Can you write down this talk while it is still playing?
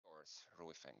That's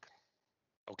really think.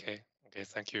 Okay,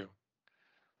 thank you.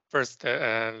 First,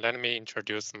 let me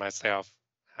introduce myself.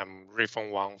 I'm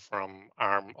Rifeng Wang from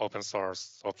ARM open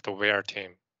source software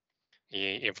team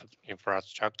in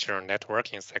infrastructure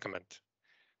networking segment.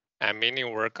 I mainly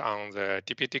work on the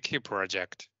DPDK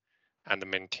project and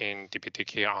maintain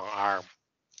DPDK on ARM.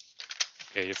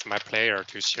 Okay, it's my pleasure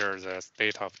to share the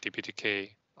state of DPDK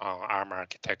on ARM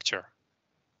architecture.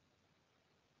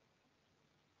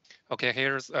 Okay,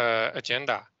 here's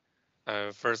agenda.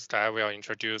 First, I will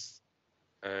introduce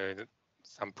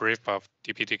some brief of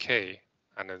DPDK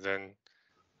and then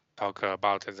talk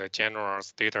about the general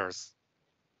status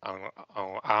on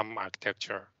ARM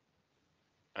architecture.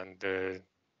 And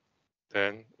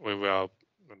then we will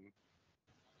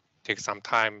take some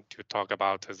time to talk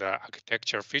about the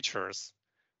architecture features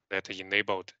that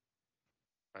enabled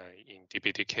in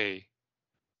DPDK.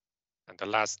 And the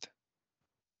last,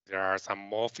 there are some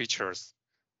more features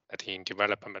that in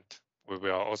development. We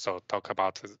will also talk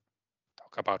about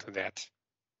that.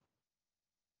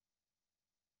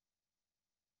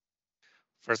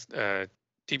 First,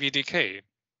 DPDK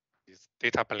is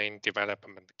Data Plane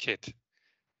Development Kit.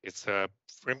 It's a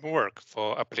framework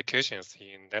for applications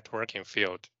in networking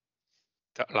field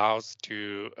that allows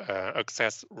to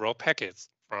access raw packets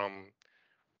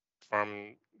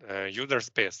from user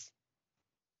space.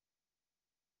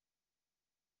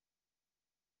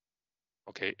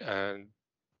 Okay,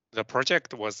 the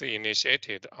project was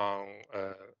initiated on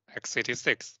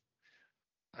x86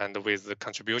 and with the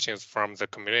contributions from the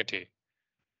community.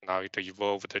 Now it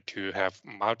evolved to have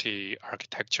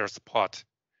multi-architecture support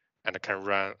and can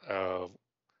run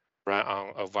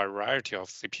on a variety of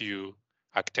CPU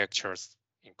architectures,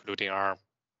 including ARM.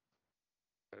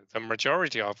 The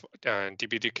majority of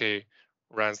DPDK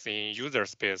runs in user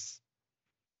space.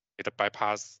 It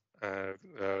bypasses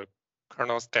the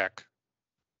kernel stack.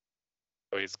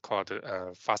 So it's called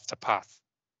fast path.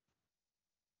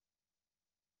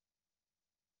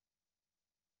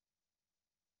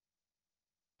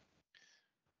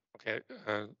 Okay,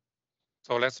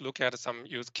 so let's look at some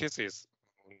use cases.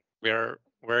 Where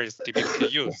is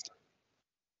DPDK used?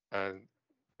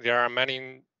 There are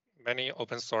many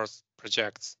open source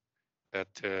projects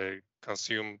that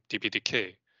consume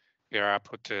DPDK. Here I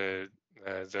put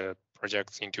the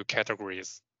projects into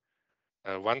categories.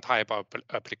 One type of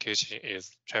application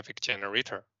is traffic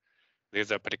generator.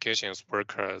 These applications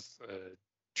work as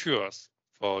tools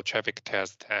for traffic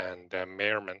test and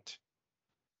measurement.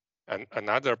 And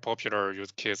another popular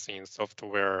use case in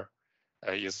software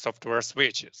is software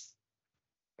switches,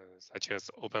 such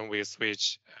as OpenWay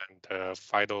switch and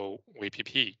FIDO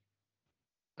VPP.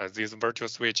 These virtual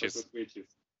switches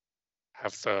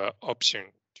have the option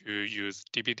to use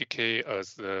DPDK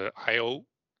as the I/O,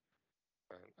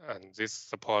 and this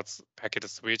supports packet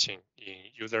switching in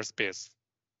user space.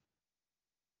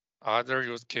 Other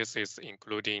use cases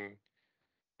including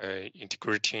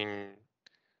integrating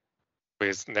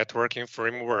with networking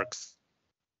frameworks.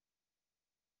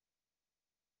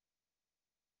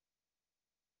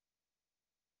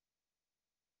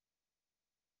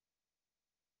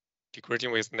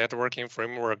 Integrating with networking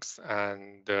frameworks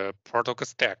and protocol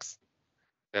stacks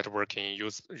that work in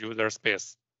user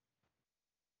space.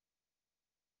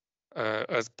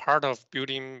 As part of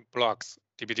building blocks,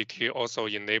 DPDK also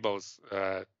enables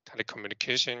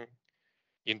telecommunication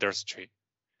industry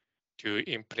to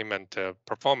implement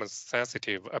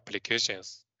performance-sensitive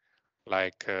applications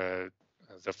like the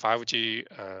 5G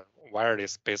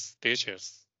wireless base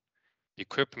stations,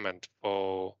 equipment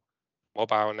for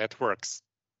mobile networks,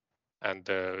 and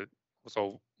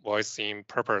also voice in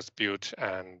purpose-built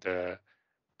and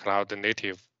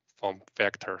cloud-native form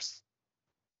factors.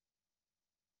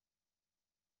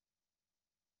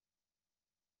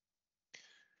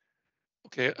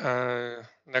 Okay,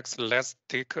 next let's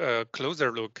take a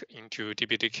closer look into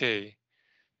DPDK.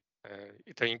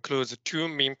 It includes two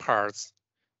main parts,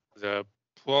 the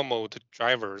pool mode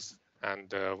drivers and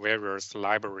various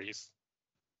libraries.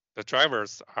 The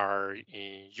drivers are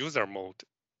in user mode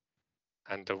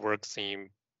and works in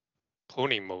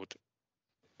polling mode.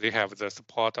 They have the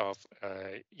support of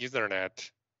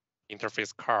Ethernet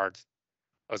interface cards,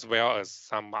 as well as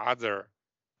some other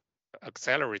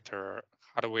accelerator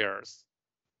hardwares.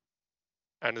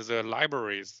 And the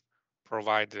libraries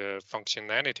provide the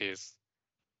functionalities,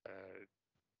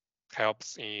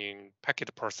 helps in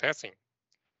packet processing.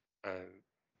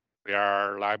 There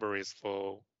are libraries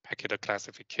for packet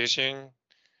classification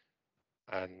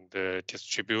and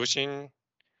distribution,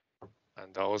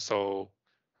 and also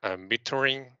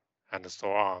metering, and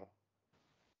so on.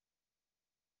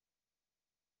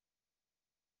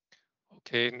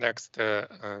 Okay, next,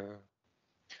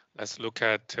 let's look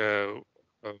at the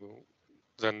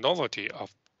novelty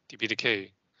of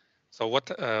DPDK. So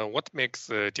what makes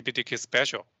DPDK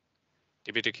special?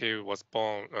 DPDK was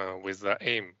born with the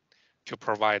aim to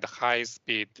provide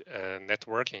high-speed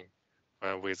networking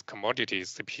with commodity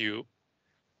CPU.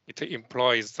 It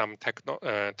employs some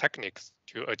techniques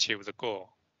to achieve the goal.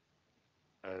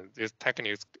 These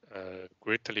techniques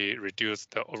greatly reduce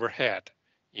the overhead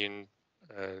in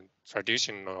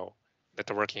traditional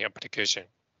networking application.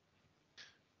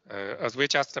 As we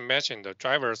just mentioned, the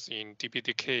drivers in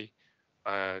DPDK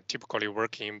typically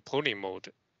work in polling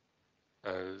mode.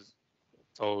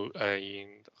 So in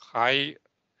high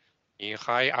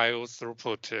I/O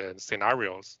throughput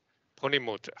scenarios, polling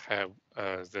mode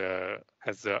has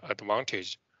the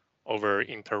advantage over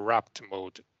interrupt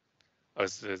mode,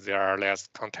 as there are less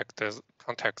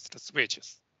context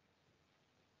switches.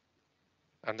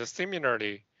 And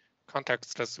similarly,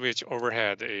 context switch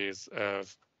overhead is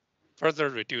further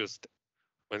reduced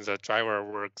when the driver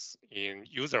works in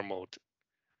user mode,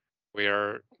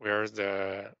 where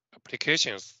the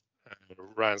applications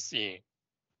runs in.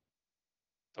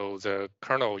 So the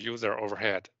kernel user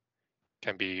overhead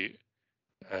can be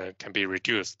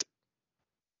reduced.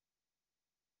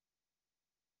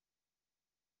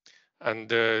 And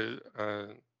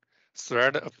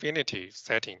thread affinity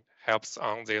setting helps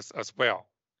on this as well.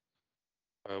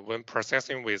 When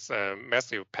processing with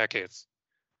massive packets,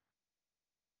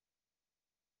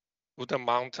 good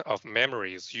amount of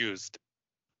memory is used.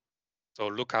 So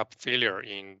lookup failure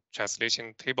in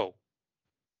translation table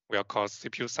will cause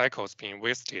CPU cycles being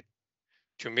wasted.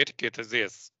 To mitigate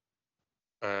this,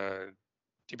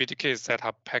 DPDK set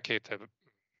up packet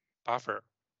buffer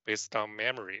based on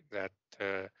memory that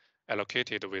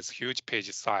allocated with huge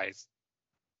page size.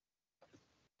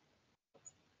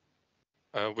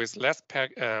 With less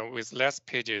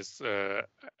pages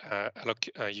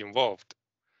involved,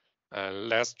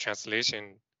 less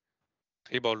translation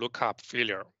table lookup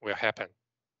failure will happen.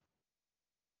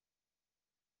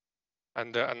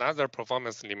 And another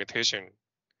performance limitation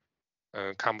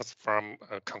comes from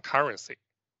concurrency.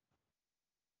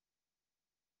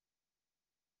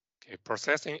 Okay,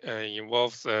 processing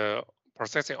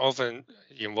often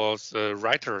involves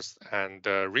writers and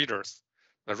readers.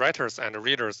 The writers and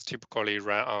readers typically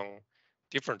run on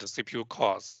different CPU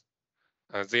cores.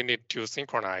 They need to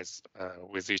synchronize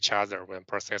with each other when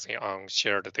processing on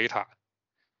shared data.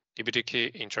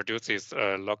 DPDK introduces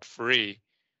lock-free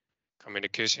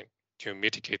communication to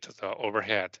mitigate the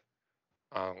overhead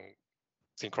on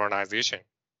synchronization.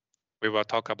 We will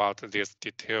talk about these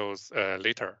details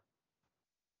later.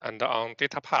 And on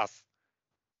data path,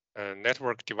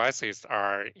 network devices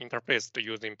are interfaced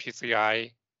using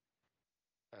PCI.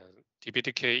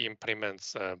 DPDK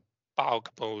implements bulk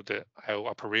mode I/O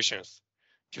operations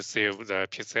to save the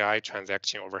PCI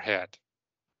transaction overhead.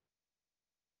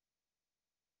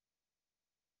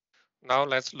 Now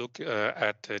let's look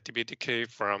at DPDK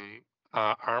from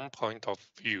ARM point of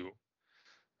view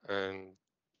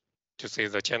to see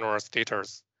the general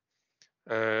status.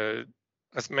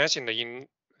 As mentioned in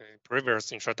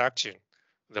previous introduction,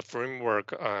 the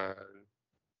framework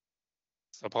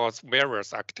supports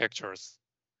various architectures.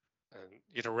 And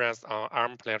it runs on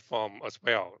ARM platform as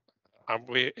well. ARM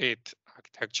V8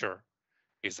 architecture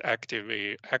is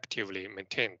actively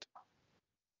maintained.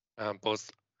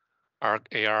 Both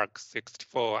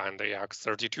ARC64 and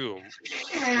ARC32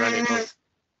 running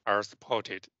are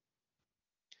supported.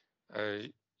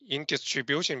 In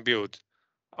distribution build,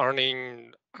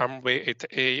 running ARM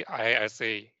V8A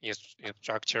ISA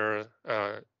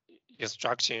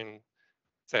instruction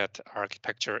set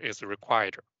architecture is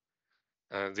required.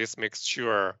 This makes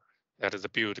sure that the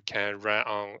build can run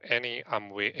on any ARM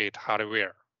V8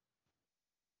 hardware.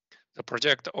 The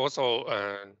project also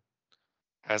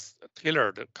has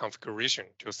tailored configuration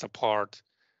to support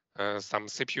some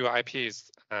CPU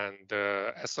IPs and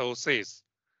SoCs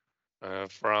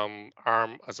from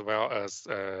ARM as well as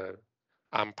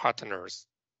ARM partners.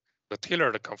 The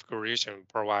tailored configuration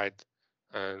provides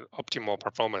optimal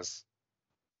performance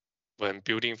when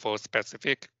building for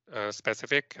specific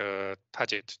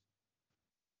target.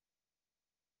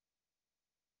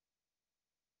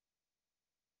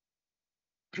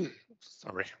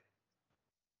 Sorry.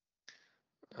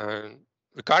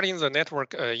 Regarding the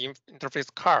network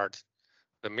interface card,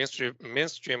 the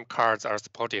mainstream cards are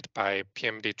supported by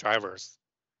PMD drivers.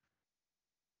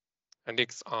 And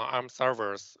on ARM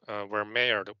servers were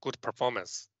measured good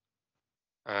performance,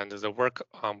 and the work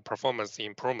on performance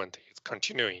improvement is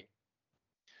continuing.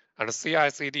 And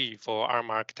CI/CD for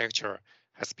ARM architecture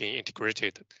has been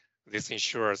integrated. This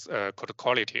ensures code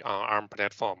quality on ARM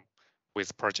platform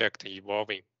with project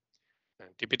evolving.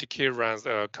 DPDK runs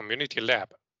a community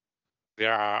lab.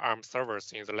 There are ARM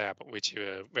servers in the lab which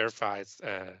verifies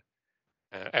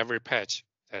every patch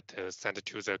that sent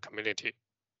to the community.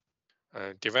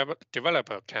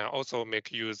 Developer can also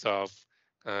make use of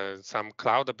some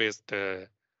cloud-based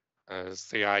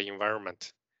CI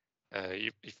environment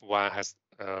if one has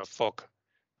fork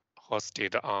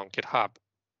hosted on GitHub.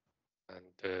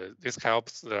 And this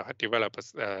helps the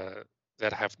developers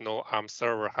that have no ARM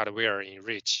server hardware in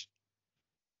reach.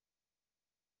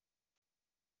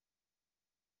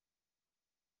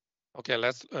 Okay,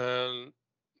 let's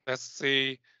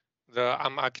see the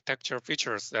ARM architecture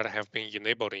features that have been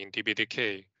enabled in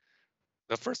DPDK.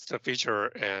 The first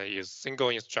feature is single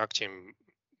instruction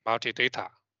multi-data,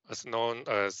 as known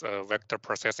as vector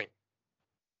processing.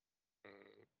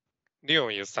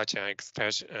 Neon is such an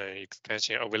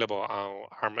extension available on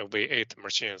ARM v8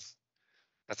 machines.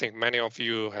 I think many of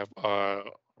you have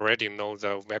already know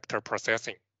the vector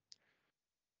processing.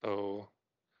 So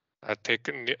I take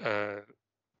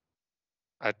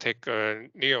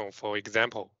Neon for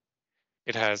example.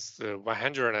 It has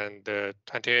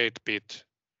 128-bit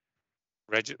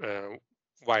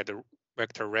wide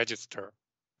vector register.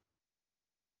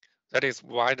 That is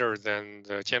wider than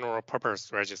the general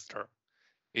purpose register.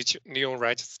 Each Neon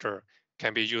register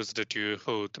can be used to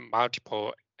hold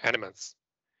multiple elements.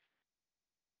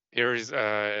 Here is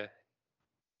an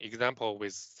example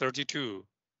with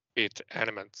 32-bit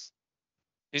elements.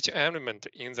 Each element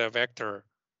in the vector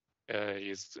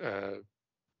is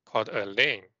called a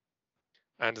lane,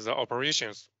 and the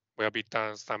operations will be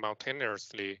done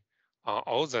simultaneously on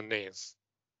all the lanes.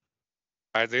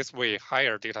 By this way,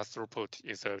 higher data throughput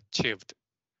is achieved.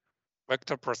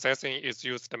 Vector processing is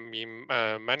used in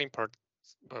many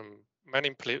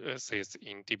places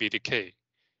in DPDK.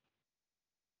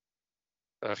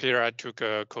 Here I took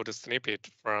a code snippet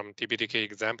from DPDK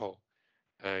example.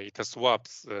 It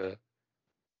swaps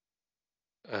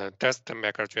test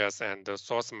MAC address and the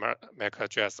source MAC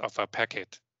address of a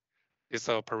packet. This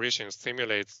operation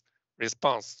simulates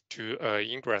response to an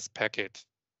ingress packet.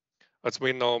 As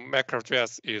we know, MAC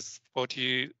address is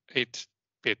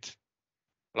 48-bit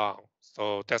long,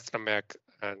 so test MAC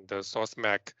and the source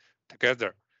MAC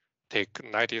together take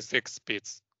 96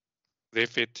 bits. They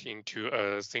fit into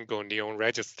a single Neon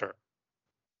register.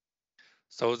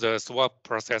 So the swap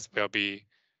process will be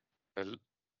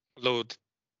load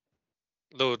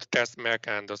test MAC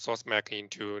and the source MAC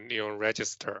into Neon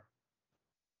register,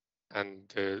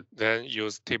 and then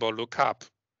use table lookup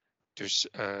to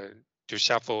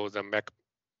shuffle the MAC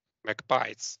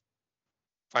bytes.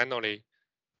 Finally,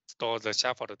 store the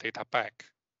shuffled data back.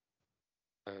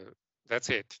 That's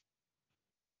it.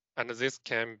 And this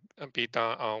can be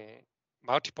done on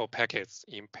multiple packets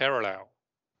in parallel,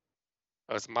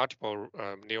 as multiple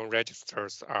Neon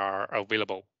registers are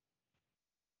available.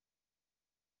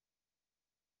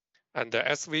 And the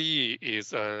SVE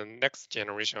is a next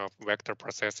generation of vector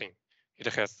processing. It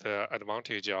has the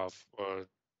advantage of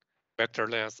vector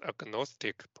length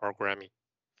agnostic programming,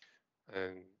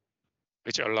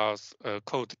 which allows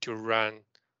code to run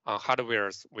on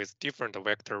hardwares with different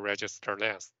vector register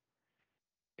lengths.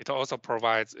 It also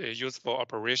provides useful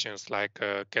operations like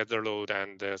gather load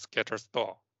and scatter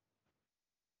store.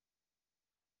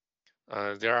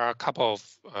 There are a couple of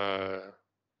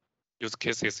use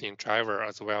cases in driver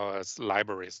as well as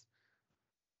libraries,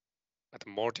 but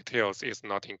more details is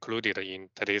not included in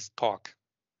today's talk.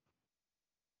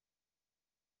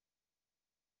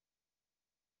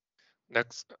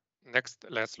 Next,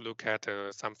 let's look at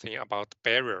something about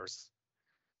barriers.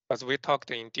 As we talked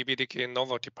in DPDK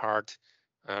novelty part,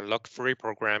 lock-free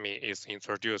programming is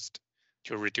introduced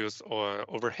to reduce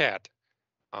overhead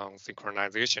on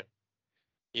synchronization.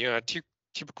 In a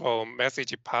typical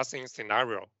message passing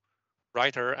scenario,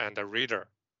 writer and reader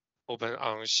open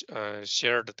on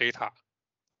shared data.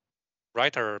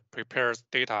 Writer prepares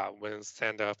data when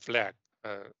send a flag,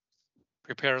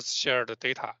 prepares shared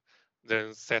data,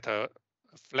 then set a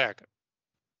flag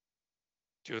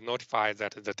to notify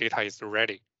that the data is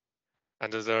ready.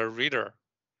 And the reader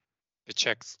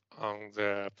checks on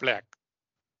the flag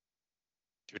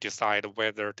to decide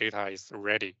whether data is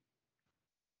ready.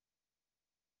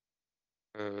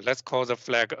 Let's call the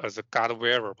flag as a guard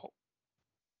variable.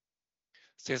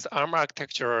 Since ARM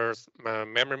architecture's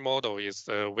memory model is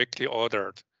weakly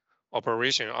ordered,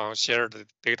 operation on shared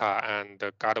data and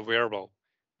the guard variable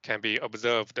can be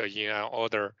observed in an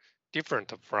order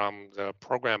different from the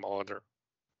program order.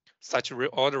 Such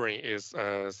reordering is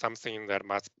something that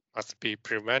must be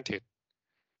prevented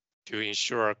to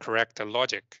ensure correct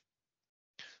logic.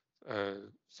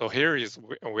 So here is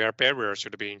where barrier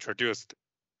should be introduced.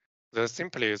 The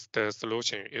simplest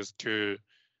solution is to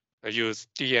use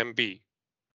DMB.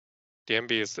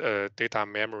 DMB is a data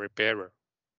memory barrier.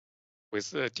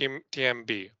 With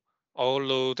DMB, all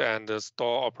load and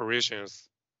store operations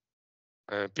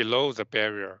below the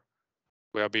barrier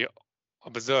will be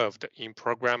observed in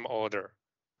program order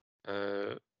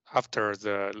after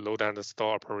the load and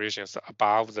store operations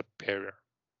above the barrier.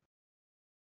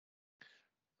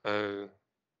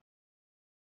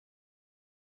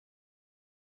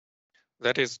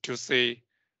 That is to say,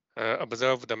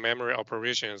 observe the memory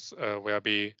operations will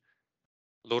be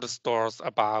load stores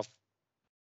above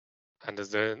and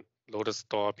then load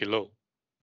store below.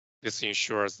 This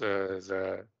ensures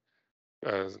the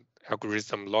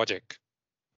algorithm logic.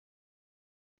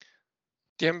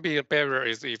 DMB barrier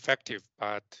is effective,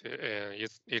 but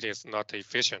it is not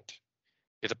efficient.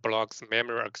 It blocks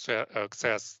memory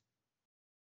access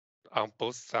on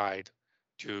both sides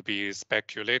to be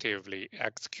speculatively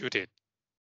executed.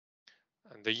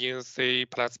 And in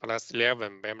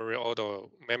C++11,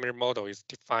 memory model is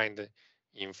defined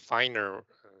in finer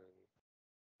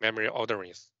memory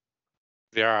orderings.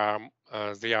 They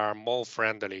are more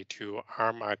friendly to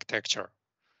ARM architecture.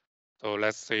 So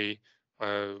let's see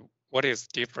what is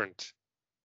different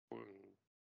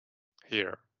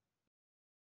here.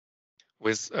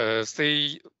 With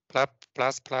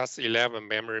C++11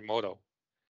 memory model,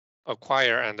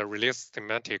 acquire and release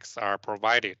semantics are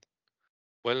provided.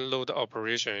 When load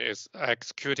operation is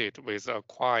executed with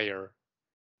acquire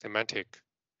semantic,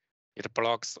 it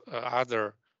blocks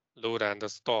other load and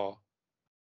store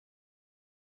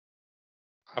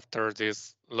after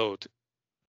this load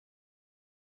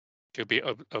to be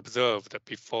observed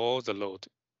before the load.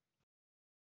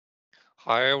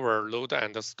 However, load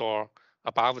and store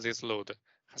above this load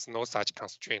has no such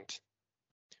constraint.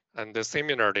 And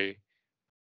similarly,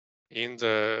 in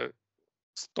the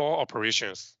store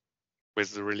operations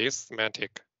with release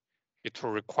semantic, it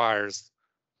requires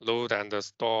load and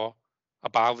store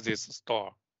above this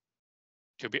store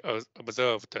to be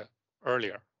observed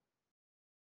earlier,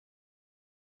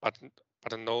 but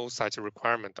no such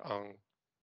requirement on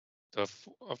the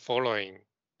following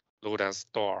load and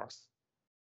stores.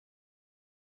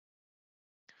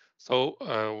 So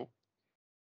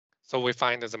we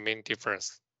find the main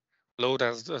difference. Load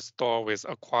and store with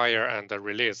acquire and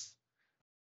release.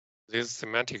 This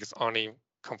semantics only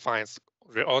confines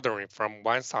reordering from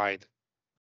one side.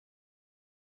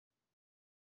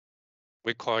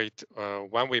 We call it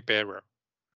one-way barrier.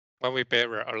 One-way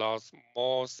barrier allows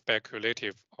more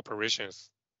speculative operations.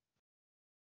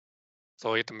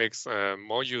 So it makes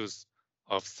more use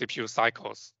of CPU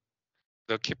cycles.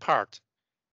 The key part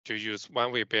to use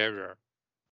one-way barrier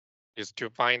is to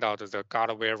find out the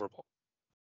guard variable.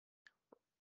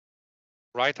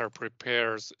 Writer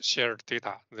prepares shared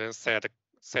data, then set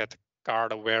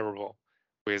guard variable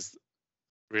with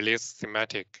release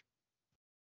semantic,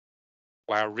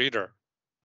 while reader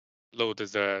load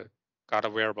the guard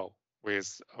variable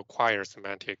with acquire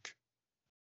semantic,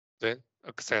 then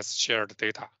access shared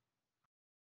data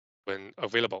when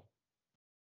available.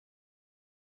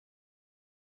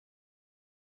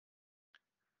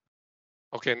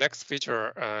 Okay, next feature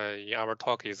in our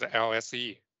talk is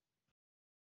LSE.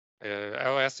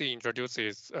 LSE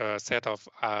introduces a set of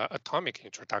atomic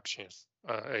instructions,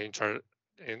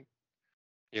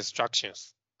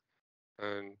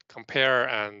 and compare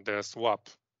and swap,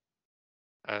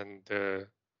 and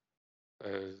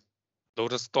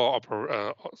load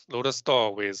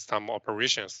store with some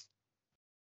operations.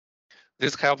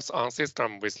 This helps on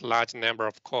system with large number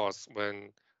of cores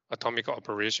when atomic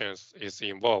operations is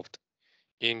involved.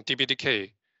 In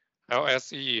DPDK,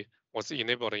 LSE was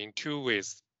enabled in two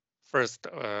ways. First,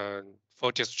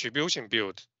 for distribution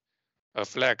build, a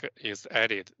flag is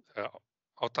added,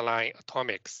 outline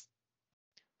atomics.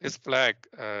 This flag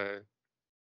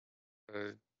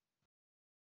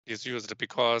is used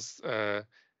because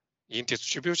in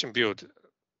distribution build,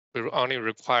 we only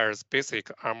requires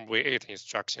basic ARMv8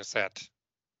 instruction set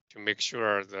to make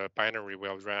sure the binary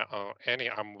will run on any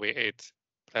ARMv8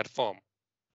 platform.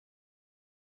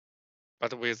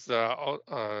 But with the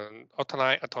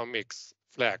outline atomics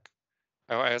flag,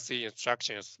 LSE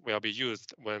instructions will be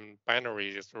used when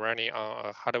binary is running on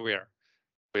a hardware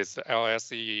with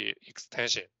LSE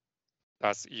extension,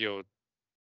 thus yield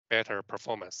better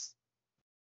performance.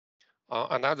 On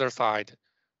another side,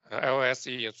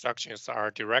 LSE instructions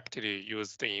are directly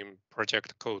used in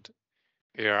project code.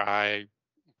 Here I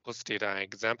posted an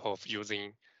example of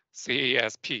using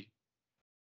CASP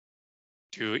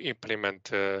to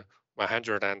implement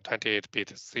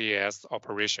 128-bit CAS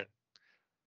operation.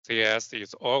 CS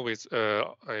is always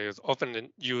is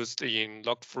often used in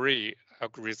lock-free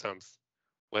algorithms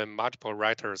when multiple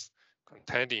writers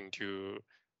contending to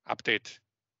update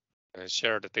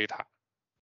shared data.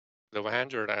 The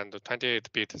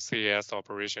 128-bit CS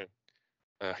operation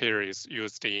here is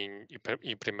used in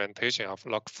implementation of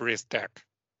lock-free stack.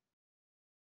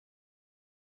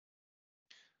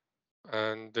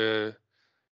 And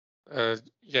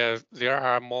yeah, there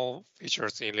are more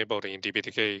features enabled in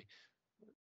DPDK.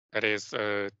 That is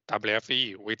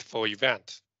WFE, wait for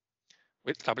event.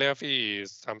 With WFE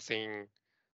is something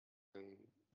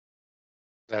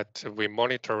that we're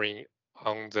monitoring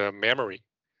on the memory.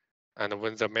 And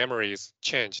when the memory is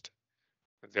changed,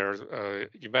 their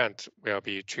event will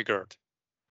be triggered.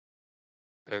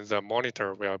 And the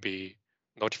monitor will be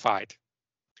notified.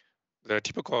 The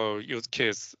typical use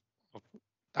case of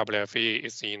WFE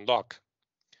is in lock,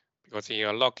 because in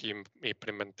a lock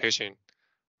implementation,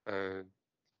 uh,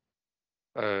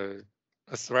 a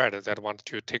thread that wants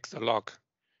to take the lock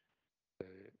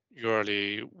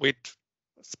usually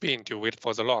spin to wait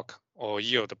for the lock or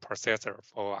yield the processor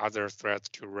for other threads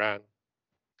to run.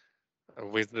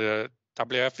 With the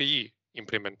WFE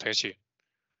implementation,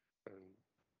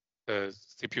 the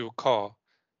CPU core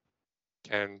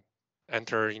can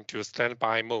enter into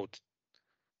standby mode.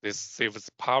 This saves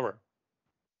power,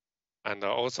 and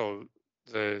also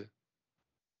the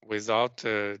without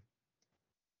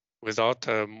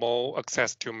more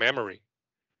access to memory,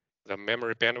 the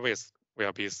memory bandwidth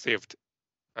will be saved,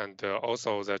 and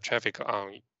also the traffic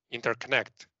on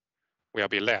interconnect will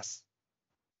be less.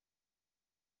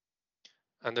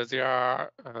 And there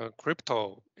are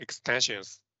crypto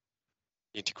extensions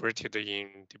integrated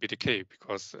in DPDK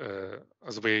because,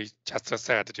 as we just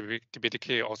said,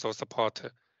 DPDK also support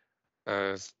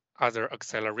other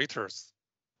accelerators.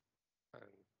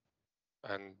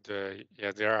 And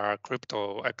yeah, there are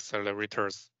crypto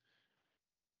accelerators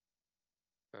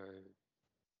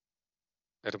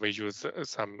that we use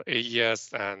some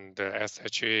AES and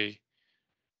SHA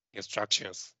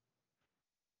instructions.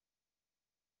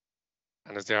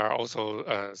 And there are also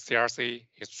CRC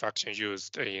instructions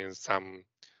used in some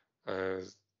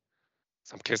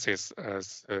cases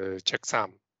as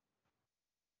checksum.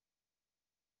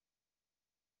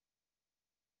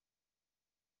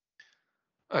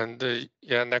 And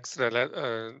yeah, next,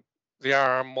 there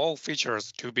are more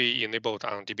features to be enabled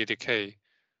on DPDK,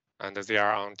 and they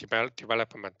are on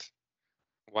development.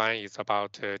 One is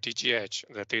about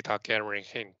DGH, the data gathering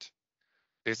hint.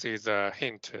 This is a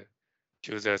hint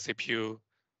to the CPU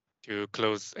to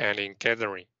close any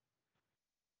gathering.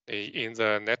 In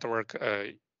the network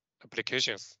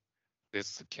applications,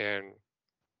 this can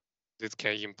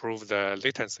improve the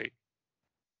latency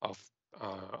of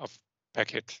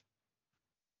packet.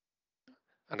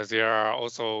 And there are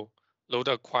also load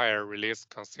acquire release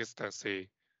consistency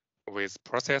with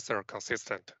processor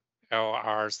consistent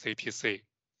LRCPC.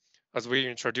 As we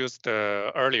introduced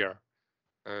earlier,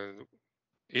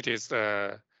 it is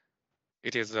a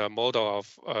model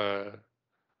of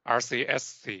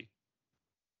RCSC,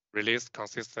 release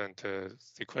consistent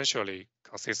sequentially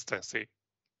consistency.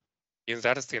 In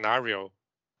that scenario,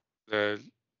 the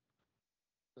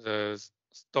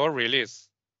store release,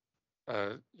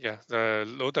 the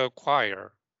load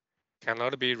acquire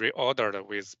cannot be reordered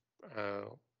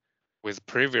with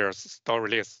previous store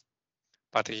release,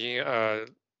 but in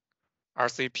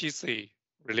RCPC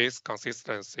release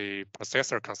consistency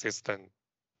processor consistent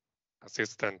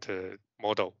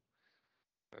model,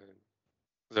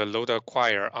 the load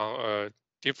acquire on a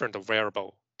different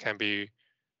variable can be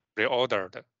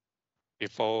reordered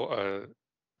before a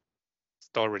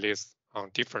store release on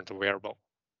different variable.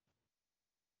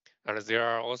 And there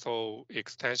are also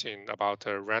extensions about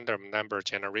a random number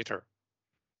generator,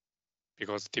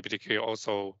 because DPDK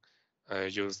also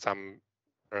use some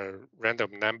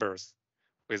random numbers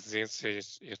with this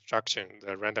instruction.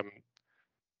 The random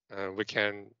we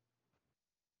can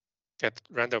get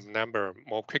random number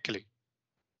more quickly.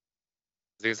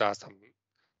 These are some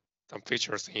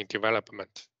features in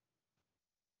development.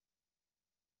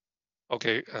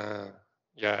 Okay,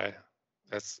 yeah,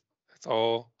 that's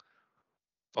all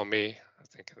for me. I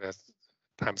think that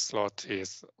time slot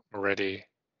is already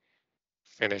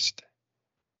finished.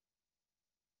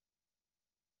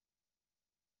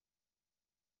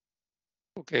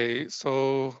 Okay,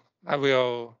 so I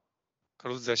will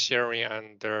close the sharing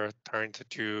and turn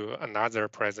to another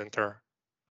presenter.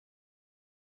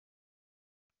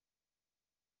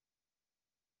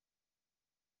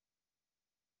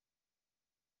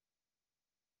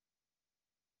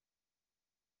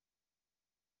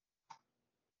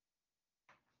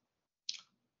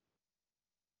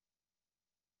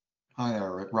 Hi,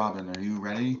 Robin, are you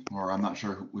ready? Or I'm not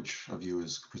sure which of you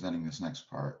is presenting this next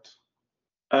part.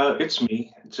 It's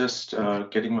me, just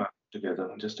getting my act together.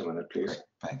 Just a minute, please. Great,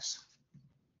 thanks.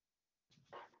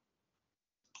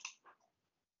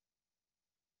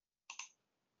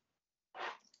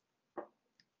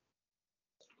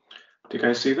 Do you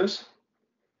guys see this?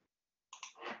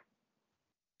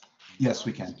 Yes,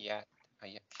 we can. Yeah.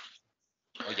 Yeah.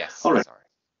 Oh, yes. All right. Sorry.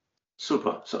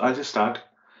 Super. So I'll just start.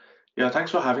 Yeah,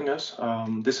 thanks for having us.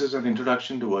 This is an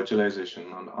introduction to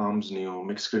virtualization on ARM's new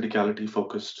mixed criticality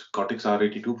focused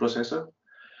Cortex-R82 processor.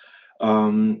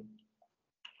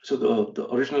 So the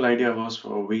original idea was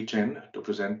for Wei Chen to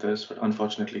present this, but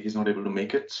unfortunately he's not able to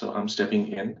make it. So I'm stepping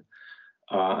in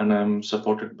and I'm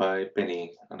supported by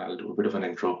Penny, and I'll do a bit of an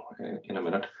intro in a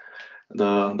minute.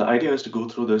 The idea is to go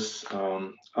through this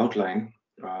outline,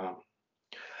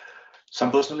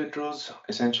 some personal intros,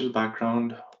 essential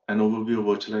background, an overview of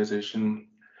virtualization.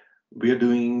 We are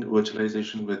doing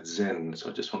virtualization with Zen, so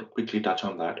I just want to quickly touch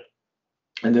on that,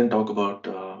 and then talk about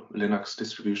Linux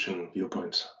distribution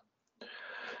viewpoints.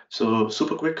 So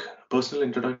super quick personal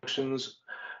introductions.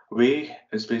 Wei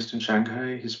is based in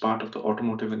Shanghai. He's part of the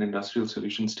automotive and industrial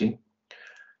solutions team.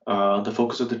 The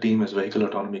focus of the team is vehicle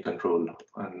autonomy control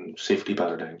and safety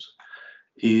paradigms.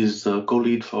 He's the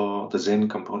co-lead for the Zen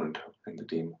component in the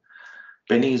team.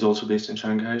 Penny is also based in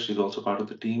Shanghai. She's also part of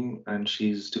the team, and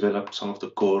she's developed some of the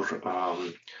core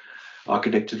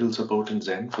architectural support in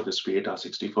Zen for this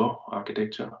V8R64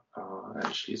 architecture,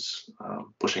 and she's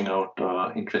pushing out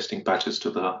interesting patches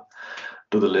to the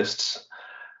lists.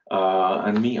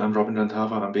 And me, I'm Robin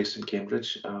Randhava. I'm based in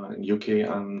Cambridge, in UK.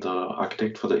 I'm the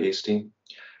architect for the ACE team,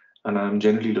 and I'm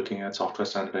generally looking at software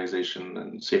standardization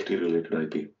and safety-related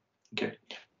IP. Okay.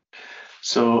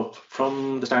 So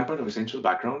from the standpoint of essential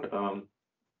background,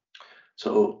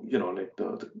 so like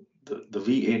the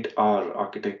V8R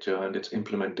architecture and its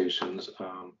implementations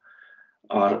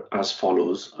are as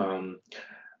follows.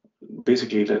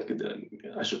 Basically,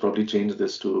 I should probably change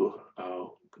this to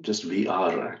just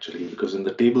VR actually, because in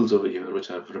the tables over here,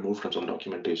 which I've removed from some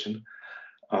documentation,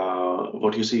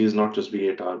 what you see is not just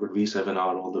V8R, but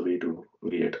V7R all the way to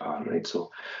V8R, right? So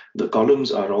the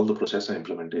columns are all the processor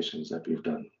implementations that we've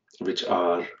done, which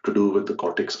are to do with the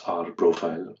Cortex-R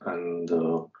profile and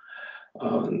the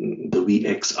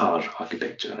VXR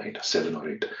architecture, right? 7 or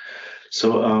 8.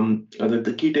 So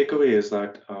the key takeaway is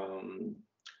that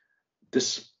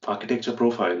this architecture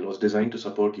profile was designed to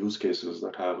support use cases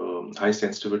that have a high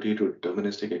sensitivity to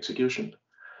deterministic execution.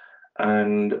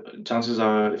 And chances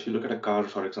are, if you look at a car,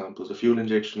 for example, the fuel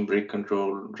injection, brake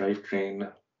control, drivetrain,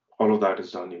 all of that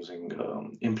is done using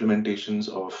implementations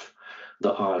of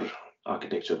the R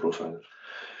architecture profile.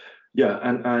 Yeah,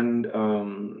 and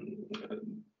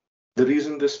the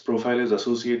reason this profile is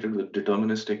associated with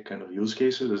deterministic kind of use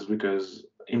cases is because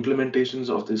implementations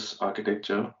of this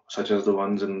architecture, such as the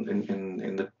ones in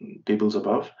the tables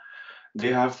above, they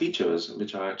have features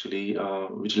which are actually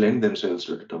which lend themselves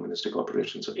to deterministic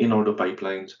operations. So in-order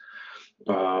pipelines,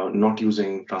 not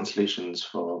using translations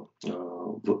for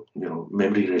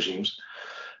memory regimes,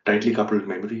 tightly coupled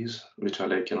memories, which are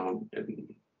like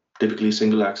typically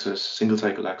single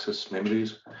cycle access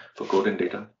memories for code and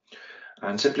data,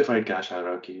 and simplified cache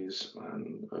hierarchies,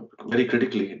 and very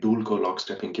critically, dual core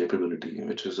lockstepping capability,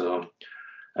 which is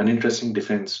an interesting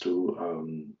defense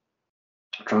to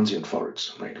transient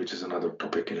faults, right? Which is another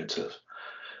topic in itself.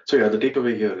 So yeah, the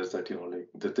takeaway here is that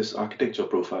that this architecture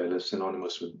profile is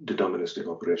synonymous with deterministic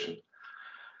operation.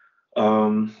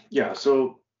 Yeah,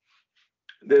 so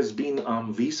there's been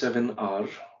V7R,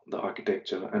 the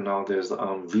architecture, and now there's the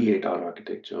V8R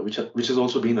architecture, which has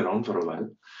also been around for a while.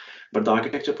 But the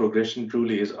architecture progression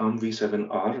truly is ARM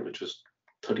v7R, which was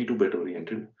 32-bit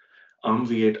oriented, ARM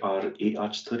v8R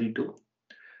AArch32,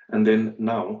 and then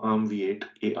now ARM v8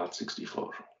 AArch64,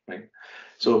 right?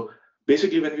 So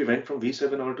basically, when we went from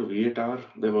v7R to v8R,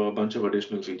 there were a bunch of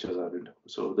additional features added.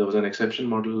 So there was an exception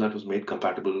model that was made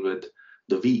compatible with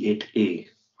the v8A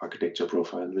architecture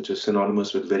profile, which is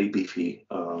synonymous with very beefy,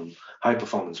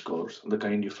 high-performance cores, the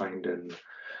kind you find in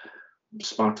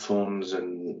smartphones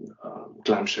and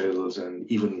clamshells and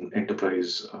even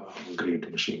enterprise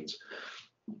grade machines.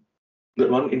 The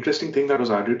one interesting thing that was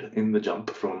added in the jump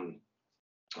from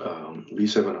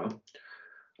V7R,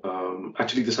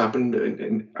 actually this happened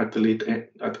at the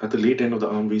late end of the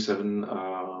ARM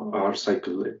V7R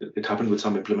cycle. It happened with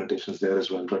some implementations there as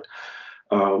well, but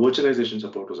virtualization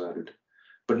support was added,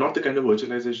 but not the kind of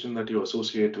virtualization that you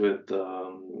associate with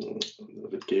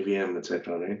KVM,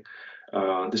 etc. Right?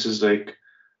 This is like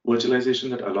virtualization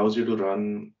that allows you to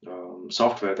run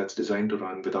software that's designed to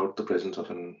run without the presence of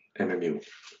an MMU,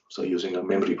 so using a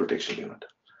memory protection unit.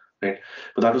 right?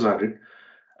 But that was added.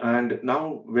 And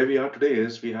now where we are today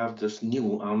is we have this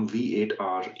new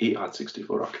V8R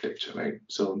AR64 architecture, right?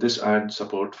 So this adds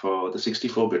support for the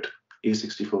 64-bit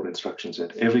A64 instruction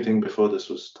set. Everything before this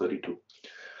was 32.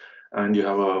 And you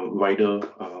have a wider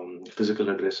physical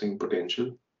addressing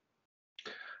potential.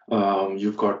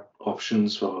 You've got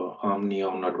options for ARM,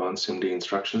 Neon, Advanced SIMD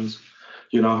instructions.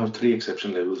 You now have 3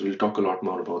 exception levels. We'll talk a lot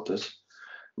more about this.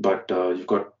 But you've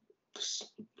got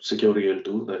Secure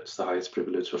EL2, that's the highest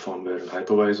privilege for firmware and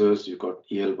hypervisors. You've got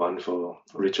EL1 for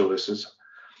rich OSs,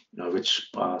 which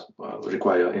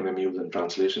require MMUs and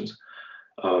translations,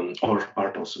 or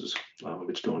RTOSs,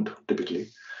 which don't typically.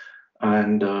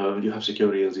 And you have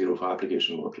Secure EL0 for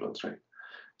application workloads, right?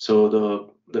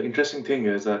 So the interesting thing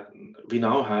is that we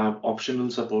now have optional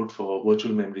support for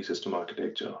virtual memory system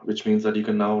architecture, which means that you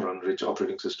can now run rich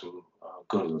operating system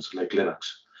kernels like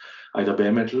Linux, either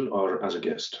bare metal or as a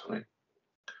guest, right?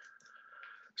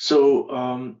 So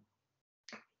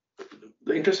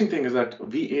the interesting thing is that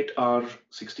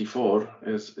V8R64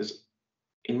 is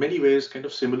in many ways kind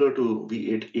of similar to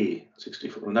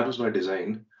V8A64, and that was by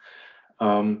design.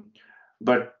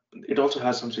 But it also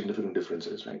has some significant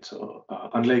differences, right? So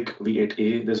unlike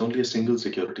V8A, there's only a single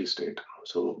security state.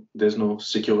 So there's no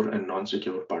secure and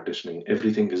non-secure partitioning.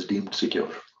 Everything is deemed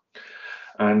secure.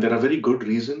 And there are very good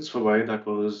reasons for why that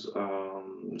was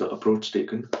the approach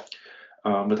taken.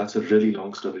 But that's a really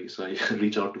long story. So you can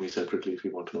reach out to me separately if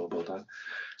you want to know about that.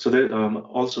 So there,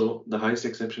 also the highest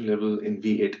exception level in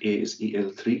V8A is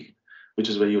EL3, which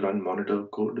is where you run monitor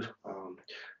code.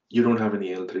 You don't have an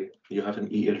EL3, you have an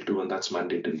EL2, and that's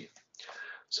mandatory.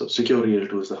 So secure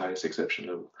EL2 is the highest exception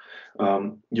level.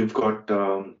 You've got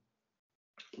the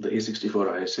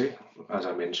A64 ISA, as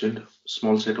I mentioned,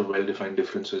 small set of well-defined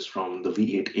differences from the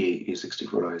V8A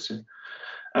A64 ISA.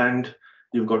 And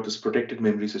you've got this protected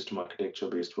memory system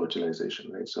architecture-based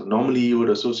virtualization, right? So normally you would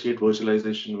associate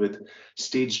virtualization with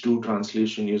stage 2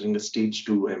 translation using a stage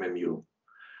 2 MMU.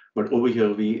 But over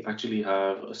here, we actually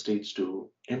have a stage 2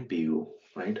 MPU,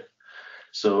 right?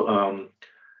 So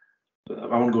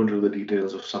I won't go into the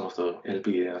details of some of the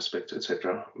LPA aspects,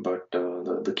 etc. But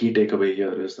the key takeaway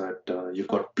here is that you've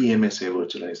got PMSA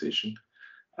virtualization,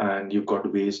 and you've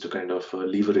got ways to kind of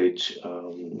leverage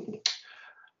kind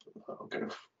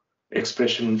of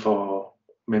expression for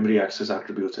memory access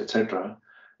attributes, etc.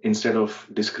 Instead of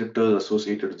descriptors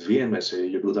associated with VMSA,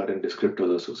 you do that in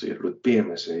descriptors associated with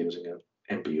PMSA using an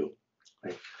MPU,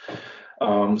 right?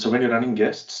 So when you're running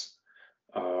guests,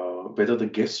 whether the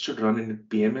guest should run in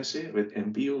PMSA with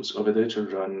MPUs or whether it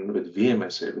should run with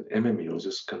VMSA with MMUs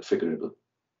is configurable.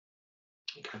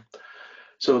 Okay.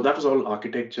 So that was all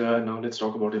architecture. Now let's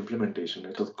talk about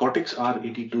implementation. So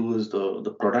Cortex-R82 is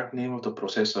the product name of the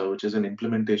processor, which is an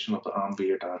implementation of the ARM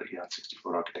V8R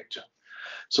AR64 architecture.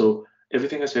 So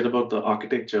everything I said about the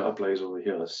architecture applies over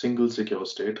here. Single secure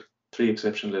state, 3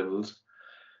 exception levels,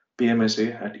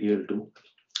 PMSA at EL2.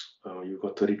 You've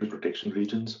got 32 protection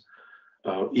regions.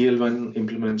 EL1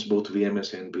 implements both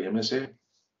VMSA and PMSA.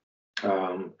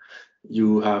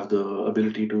 You have the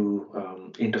ability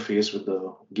to interface with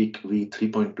the Geek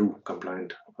v3.2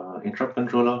 compliant interrupt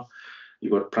controller.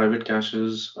 You've got private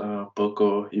caches,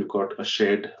 PERCO, you've got a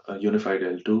shared unified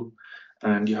L2,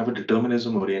 and you have a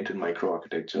determinism-oriented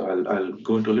microarchitecture. I'll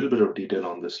go into a little bit of detail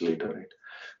on this later, right?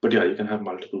 But yeah, you can have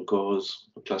multiple cores,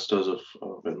 clusters of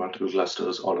multiple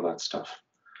clusters, all of that stuff.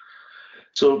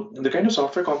 So the kind of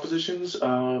software compositions,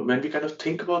 when we kind of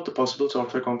think about the possible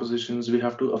software compositions, we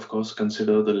have to, of course,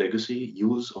 consider the legacy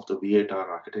use of the V8R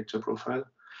architecture profile.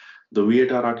 The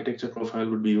V8R architecture profile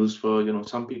would be used for,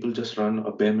 some people just run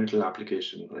a bare metal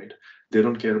application, right? They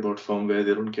don't care about firmware,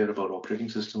 they don't care about operating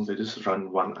systems, they just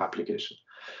run one application.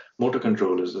 Motor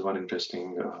control is the one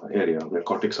interesting area where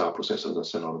Cortex-R processors are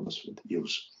synonymous with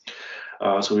use.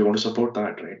 So we want to support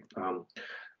that, right?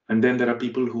 And then there are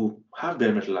people who have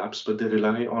bare metal apps, but they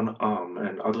rely on ARM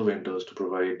and other vendors to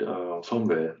provide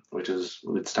firmware, which is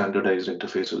with standardized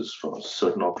interfaces for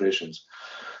certain operations.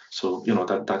 So,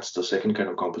 that's the second kind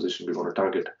of composition we want to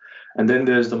target. And then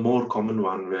there's the more common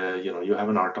one where, you have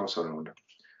an RTOS around.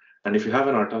 And if you have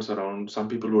an RTOS around, some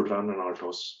people would run an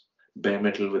RTOS bare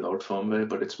metal without firmware,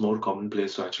 but it's more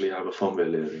commonplace to actually have a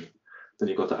firmware layering. Then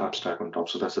you got the app stack on top.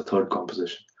 So that's the third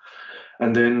composition.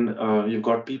 And then you've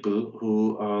got people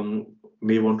who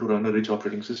may want to run a rich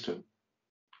operating system,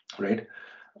 right?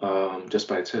 Just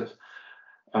by itself.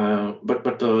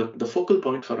 But the focal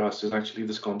point for us is actually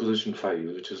this composition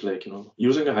 5, which is like,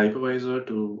 using a hypervisor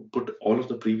to put all of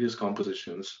the previous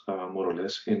compositions, more or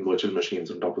less, in virtual machines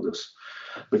on top of this,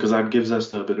 because that gives us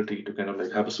the ability to kind of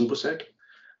like have a superset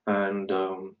and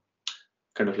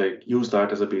kind of like use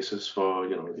that as a basis for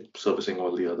servicing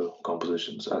all the other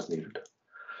compositions as needed.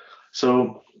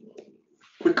 So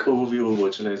quick overview of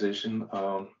virtualization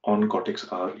on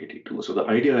Cortex-R82. So the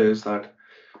idea is that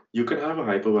you can have a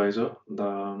hypervisor.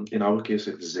 In our case,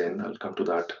 it's Zen. I'll come to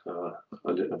that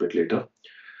a bit later.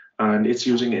 And it's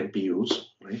using MPUs,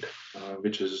 right,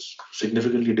 which is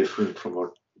significantly different from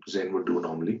what Zen would do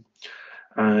normally.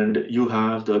 And you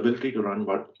have the ability to run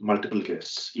multiple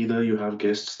guests. Either you have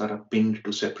guests that are pinged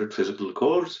to separate physical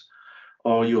cores,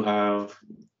 or you have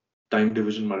time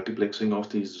division multiplexing of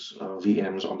these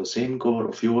VMs on the same core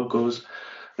or fewer cores,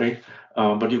 right?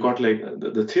 But you got like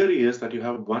the theory is that you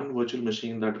have one virtual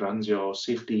machine that runs your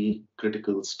safety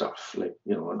critical stuff, like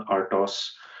an RTOS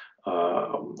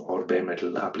or bare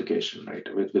metal application, right,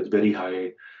 with very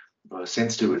high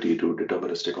sensitivity to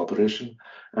deterministic operation.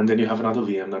 And then you have another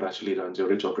VM that actually runs your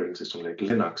rich operating system like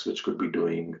Linux, which could be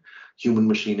doing human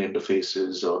machine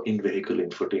interfaces or in-vehicle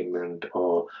infotainment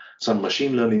or some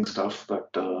machine learning stuff that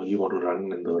you want to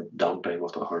run in the downtime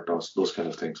of the RTOS, those kind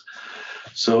of things.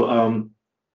 So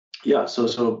yeah,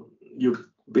 so you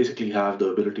basically have the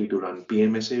ability to run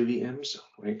PMSA VMs,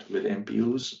 right, with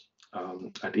MPUs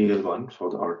at EL1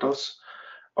 for the RTOS,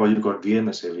 or you've got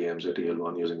VMSA VMs at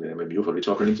EL1 using the MMU for rich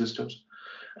operating systems,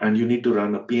 and you need to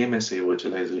run a PMSA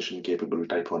virtualization capable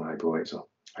type 1 hypervisor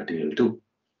at EL2.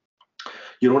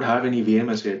 You don't have any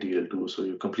VMSA at EL2, so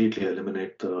you completely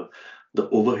eliminate the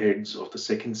overheads of the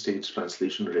second stage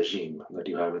translation regime that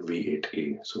you have in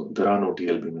V8A. So there are no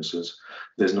TLB misses.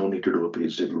 There's no need to do a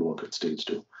page table walk at stage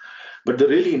 2. But the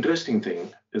really interesting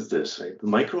thing is this, right? The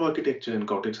microarchitecture in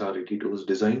Cortex-R82 is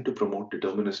designed to promote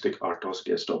deterministic RTOS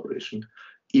guest operation,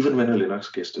 even when a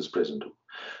Linux guest is present.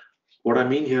 What I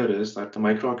mean here is that the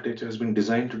microarchitecture has been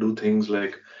designed to do things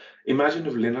like, imagine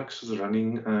if Linux is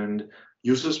running and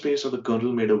user space of the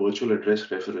kernel made a virtual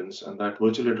address reference, and that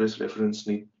virtual address reference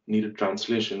needed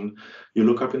translation. You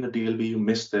look up in the TLB, you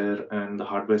miss there, and the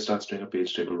hardware starts doing a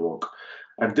page table walk.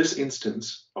 At this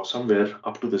instance, or somewhere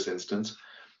up to this instance,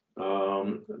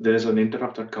 there's an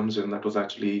interrupt that comes in that was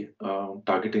actually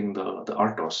targeting the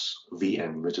RTOS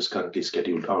VM, which is currently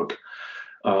scheduled out.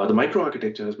 The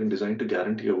microarchitecture has been designed to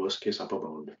guarantee a worst case upper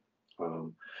bound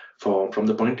from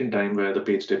the point in time where the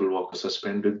page table walk is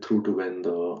suspended through to when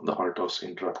the RTOS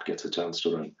interrupt gets a chance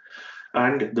to run.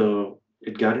 And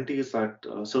it guarantees that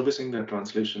servicing that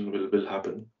translation will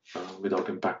happen without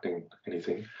impacting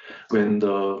anything. When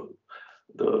the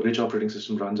rich operating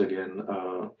system runs again,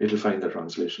 it'll find the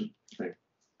translation, right?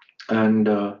 And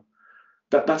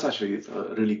that's actually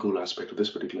a really cool aspect of this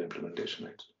particular implementation,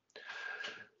 right?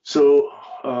 So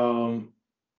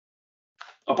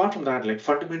apart from that, like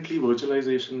fundamentally,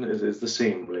 virtualization is the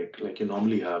same, like you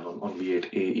normally have on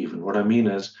V8A even. What I mean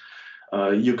is,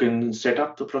 you can set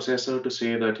up the processor to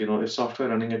say that, if software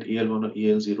running at EL1 or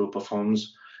EL0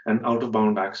 performs an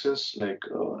out-of-bound access, like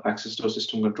access to a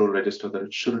system control register that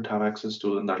it shouldn't have access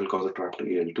to, then that will cause a trap to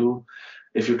EL2.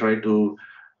 If you try to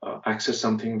access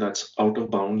something that's out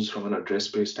of bounds from an address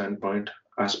space standpoint,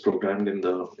 as programmed in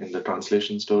the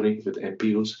translation story with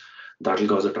MPUs, that will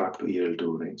cause a trap to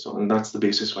EL2, right? So, and that's the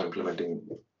basis for implementing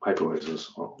hypervisors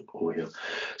over here.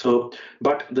 So,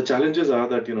 but the challenges are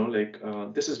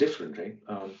that, this is different, right?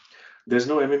 There's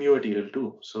no MMU at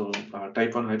EL2, so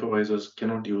type 1 hypervisors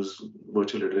cannot use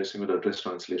virtual addressing with address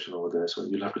translation over there, so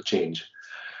you'll have to change.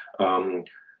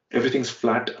 Everything's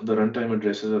flat. The runtime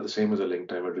addresses are the same as the link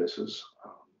time addresses.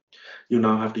 You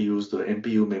now have to use the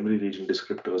MPU memory region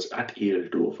descriptors at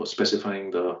EL2 for specifying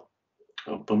the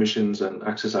permissions and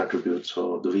access attributes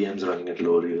for the VMs running at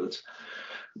lower ELs.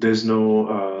 There's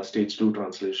no stage 2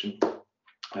 translation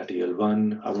at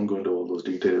EL1. I won't go into all those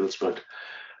details, but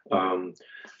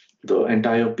the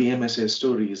entire PMSA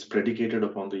story is predicated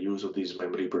upon the use of these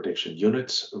memory protection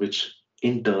units, which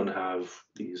in turn have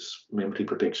these memory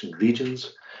protection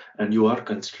regions, and you are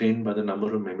constrained by the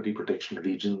number of memory protection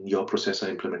regions your processor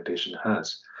implementation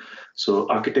has. So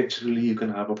architecturally, you can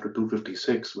have up to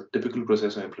 256, but typical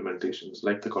processor implementations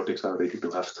like the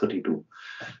Cortex-R82 have 32.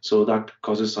 So that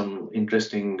causes some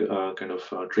interesting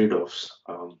trade-offs,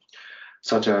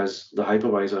 such as the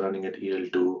hypervisor running at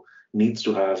EL2 needs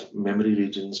to have memory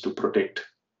regions to protect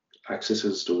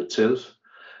accesses to itself.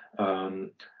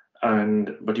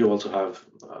 But you also have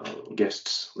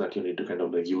guests that you need to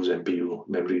use MPU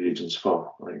memory regions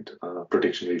for, right?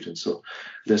 Protection regions. So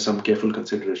there's some careful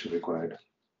consideration required.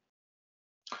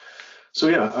 So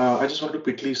yeah, I just want to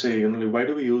quickly say, why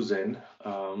do we use Zen?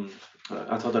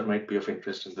 I thought that might be of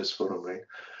interest in this forum, right?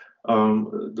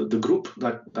 The group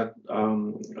that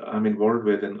I'm involved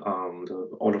with in ARM,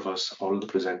 all of us, all the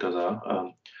presenters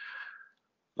are,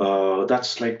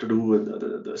 That's like to do with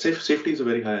the safety is a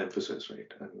very high emphasis,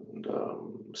 right? And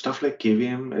stuff like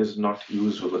KVM is not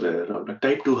used over there. Like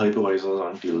type 2 hypervisors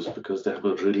aren't used because they have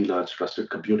a really large trusted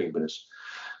computing base.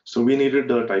 So we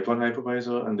needed a type 1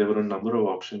 hypervisor, and there were a number of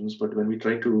options. But when we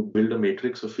tried to build a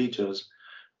matrix of features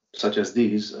such as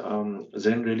these,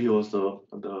 Zen really was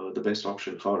the best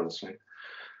option for us, right?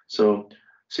 So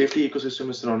safety ecosystem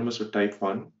is synonymous with type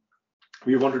 1.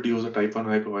 We wanted to use a type 1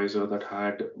 hypervisor that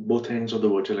had both ends of the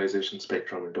virtualization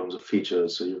spectrum in terms of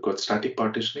features. So you've got static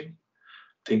partitioning,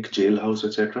 think jailhouse,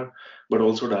 etc., but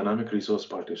also dynamic resource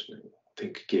partitioning,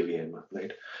 think KVM,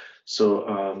 right?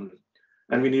 So,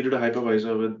 and we needed a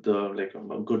hypervisor with like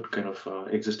a good kind of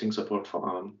existing support for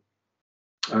ARM.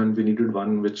 And we needed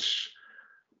one which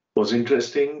was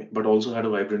interesting, but also had a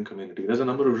vibrant community. There's a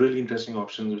number of really interesting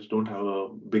options which don't have a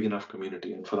big enough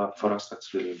community. And for us,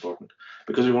 that's really important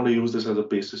because we want to use this as a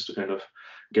basis to kind of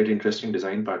get interesting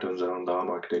design patterns around the ARM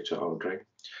architecture out, right?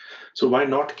 So why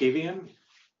not KVM?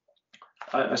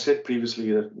 I said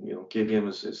previously that KVM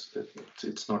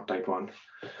it's not type 1.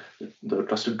 The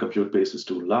trusted compute base is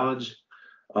too large.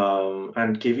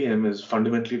 And KVM is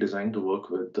fundamentally designed to work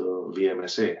with the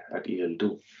VMSA at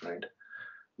EL2, right?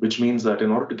 Which means that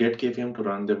in order to get KVM to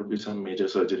run, there would be some major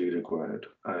surgery required.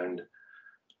 And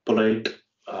polite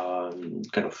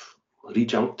kind of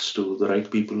reach outs to the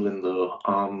right people in the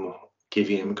ARM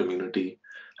KVM community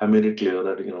have made it clear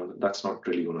that that's not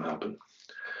really going to happen.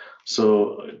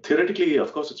 So theoretically,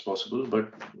 of course, it's possible,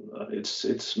 but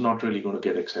it's not really going to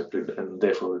get accepted, and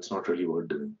therefore it's not really worth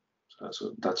doing.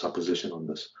 So that's our position on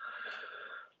this.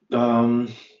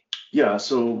 Yeah,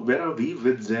 so where are we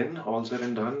with Zen, all said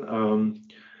and done?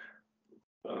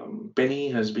 Penny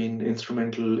has been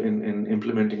instrumental in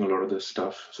implementing a lot of this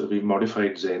stuff. So we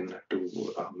modified Zen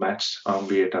to match ARM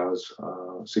v8's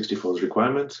 64's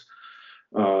requirements.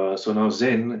 So now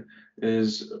Zen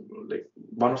is like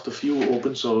one of the few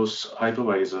open source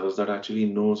hypervisors that actually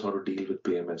knows how to deal with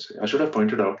PMSA. I should have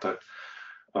pointed out that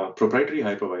proprietary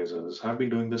hypervisors have been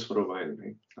doing this for a while,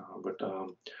 right? But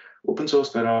open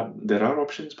source, there are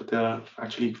options, but they are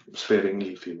actually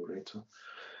sparingly few, right?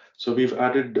 So we've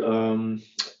added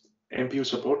MPU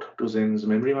support to Zen's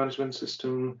memory management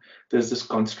system. There's this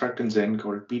construct in Zen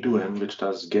called P2M, which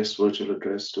does guest virtual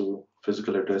address to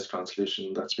physical address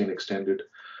translation. That's been extended.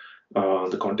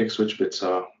 The context switch bits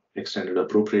are extended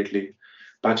appropriately.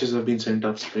 Patches have been sent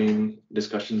upstream.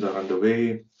 Discussions are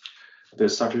underway.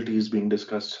 There's subtleties being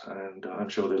discussed, and I'm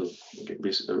sure they'll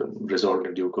be resolved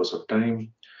in due course of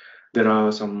time. There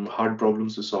are some hard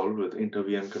problems to solve with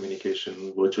inter-VM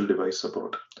communication, virtual device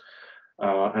support.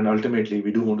 And ultimately,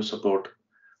 we do want to support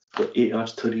the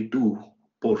AR32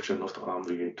 portion of the ARM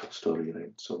v8 story,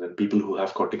 right? So then people who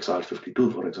have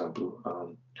Cortex-R52, for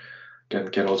example,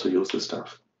 can also use this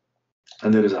stuff.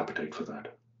 And there is appetite for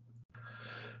that.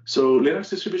 So Linux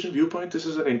distribution viewpoint, this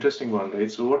is an interesting one,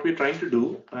 right? So what we're trying to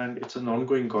do, and it's an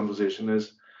ongoing conversation,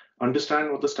 is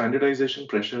understand what the standardization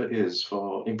pressure is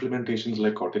for implementations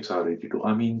like Cortex-R82.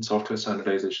 I mean, software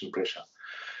standardization pressure.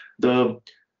 The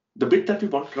bit that we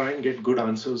want to try and get good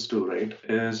answers to, right,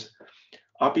 is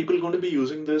are people going to be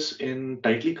using this in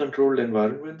tightly controlled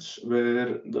environments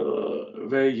where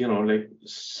like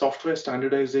software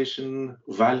standardization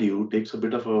value takes a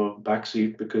bit of a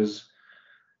backseat because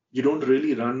you don't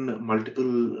really run multiple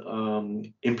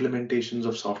implementations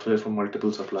of software from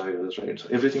multiple suppliers, right? So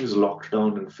everything is locked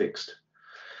down and fixed.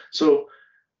 So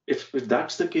if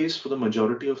that's the case for the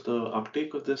majority of the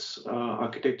uptake of this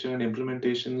architecture and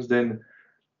implementations, then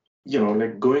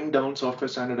like going down software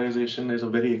standardization is a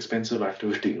very expensive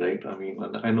activity, right? I mean,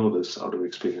 I know this out of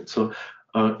experience. So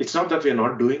it's not that we're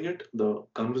not doing it. The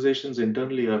conversations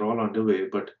internally are all underway,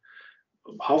 but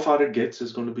how far it gets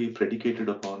is going to be predicated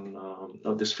upon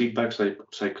this feedback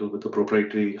cycle with the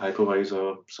proprietary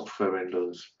hypervisor software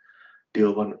vendors,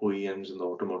 tier 1 OEMs in the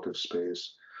automotive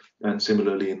space, and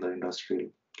similarly in the industrial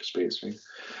space,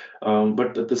 right?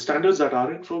 But the standards that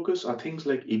are in focus are things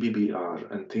like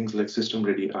EBBR and things like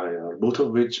system-ready IR, both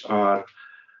of which are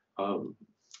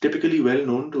typically well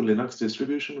known to Linux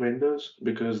distribution vendors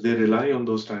because they rely on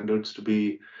those standards to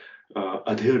be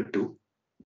adhered to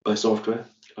by software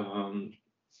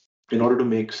in order to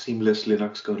make seamless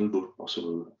Linux kernel boot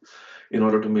possible, in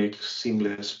order to make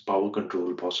seamless power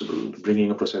control possible,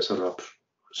 bringing a processor up,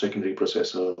 secondary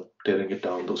processor, tearing it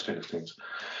down, those kind of things.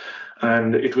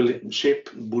 And it will shape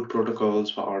boot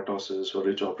protocols for RTOSs, for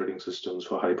rich operating systems,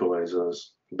 for hypervisors,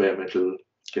 bare metal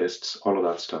guests, all of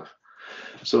that stuff.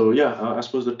 So yeah, I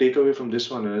suppose the takeaway from this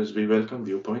one is we welcome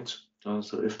viewpoints.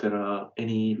 So if there are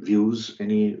any views,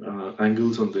 any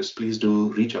angles on this, please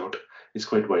do reach out is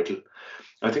quite vital.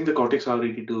 I think the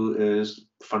Cortex-R82 is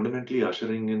fundamentally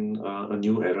ushering in a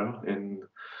new era in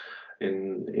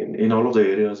all of the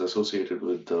areas associated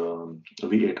with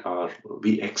V8R,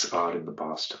 VXR in the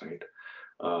past, right?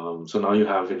 So now you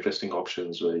have interesting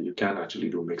options where you can actually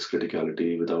do mixed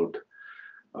criticality without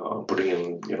putting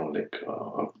in,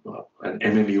 an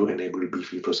MMU-enabled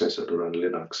beefy processor to run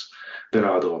Linux. There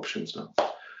are other options now.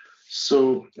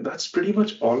 So that's pretty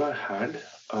much all I had.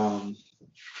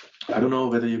 I don't know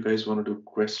whether you guys want to do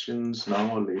questions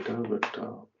now or later, but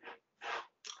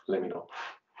let me know.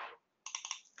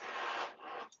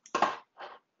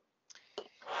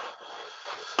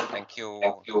 Thank you,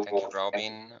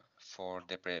 Robin, for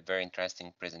the very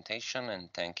interesting presentation,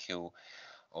 and thank you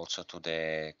also to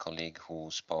the colleague who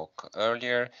spoke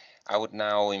earlier. I would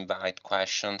now invite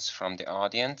questions from the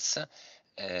audience.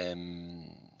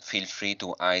 Feel free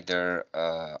to either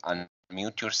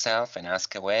unmute yourself and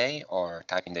ask away or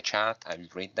type in the chat. I will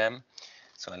read them.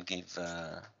 So I'll give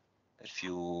a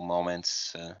few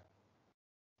moments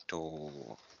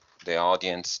to the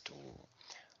audience to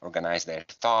organize their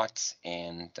thoughts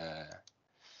and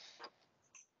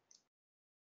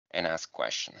ask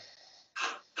questions.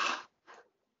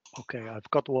 Okay, I've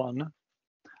got one.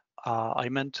 I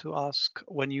meant to ask,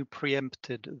 when you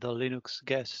preempted the Linux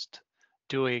guest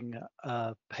doing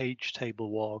a page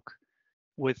table walk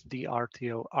with the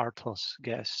RTOS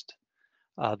guest,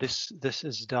 this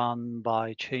is done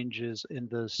by changes in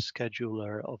the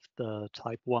scheduler of the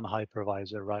type 1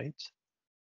 hypervisor, right?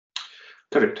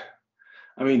 Correct.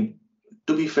 I mean,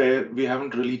 to be fair, we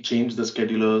haven't really changed the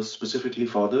scheduler specifically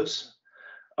for this,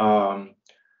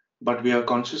 but we are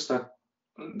conscious that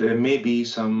there may be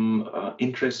some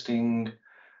interesting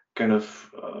kind of,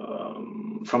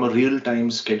 from a real-time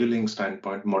scheduling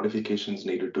standpoint, modifications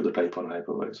needed to the type 1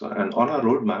 hypervisor. And on our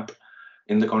roadmap,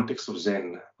 in the context of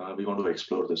Zen, we want to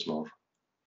explore this more.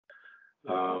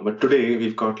 But today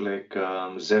we've got like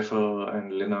Zephyr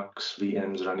and Linux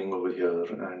VMs running over here,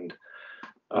 and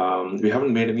we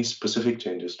haven't made any specific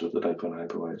changes to the type 1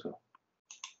 hypervisor.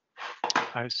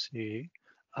 I see.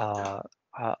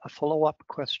 A follow-up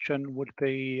question would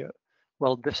be,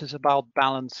 well, this is about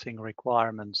balancing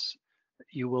requirements.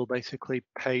 You will basically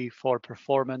pay for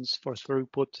performance, for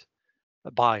throughput,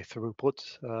 by throughput,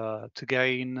 to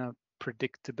gain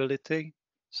predictability.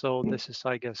 So this is,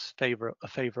 I guess, a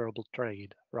favorable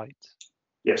trade, right?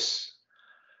 Yes.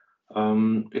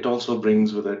 It also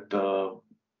brings with it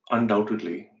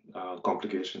undoubtedly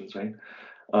complications, right?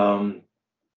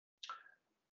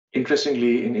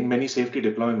 Interestingly, in many safety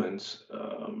deployments,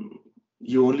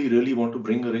 you only really want to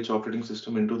bring a rich operating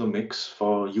system into the mix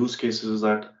for use cases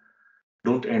that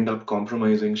don't end up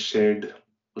compromising shared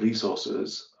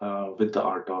resources with the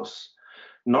RTOS.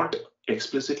 Not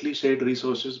explicitly shared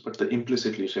resources, but the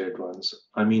implicitly shared ones.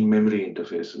 I mean, memory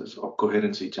interfaces or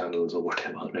coherency channels or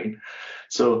whatever, right?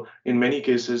 So in many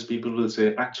cases, people will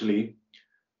say, actually,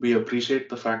 we appreciate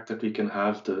the fact that we can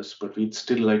have this, but we'd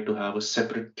still like to have a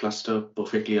separate cluster,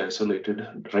 perfectly isolated,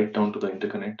 right down to the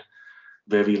interconnect,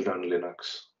 where we'll run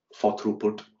Linux for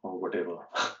throughput or whatever,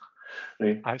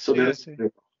 right? I see.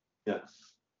 Yeah.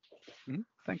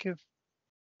 Thank you.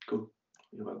 Cool.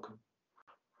 You're welcome.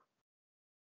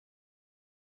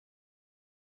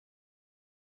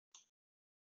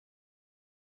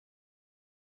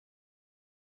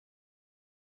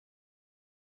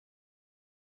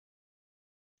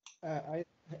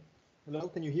 Hello,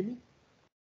 can you hear me?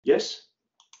 Yes.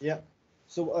 Yeah.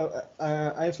 So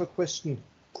I have a question.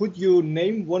 Could you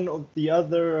name one of the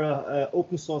other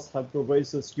open source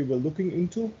hypervisors you were looking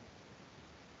into?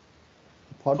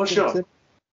 For sure.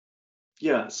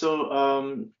 Yeah. So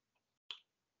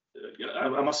I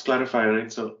must clarify,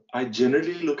 right? So I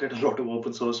generally look at a lot of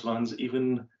open source ones,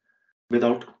 even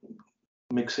without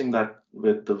mixing that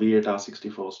with the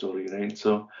V8R64 story, right?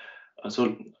 So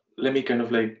let me kind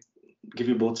of like give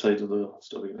you both sides of the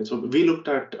story. Right? So we looked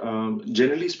at,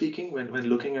 generally speaking, when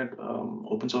looking at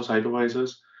open source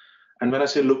hypervisors, and when I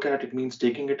say look at, it means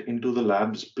taking it into the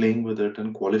labs, playing with it,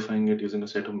 and qualifying it using a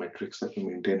set of metrics that we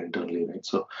maintain internally, right?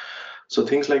 So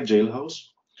things like Jailhouse,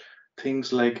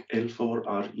 things like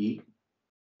L4RE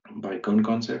by Kern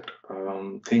Concept,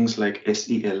 things like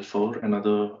SEL4,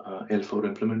 another L4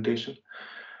 implementation,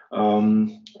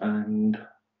 and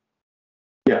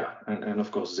yeah, and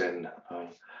of course Zen.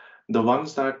 The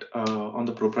ones that on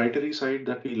the proprietary side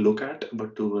that we look at,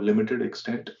 but to a limited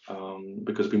extent,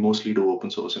 because we mostly do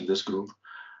open source in this group,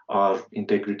 are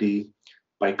Integrity,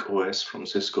 Pike OS from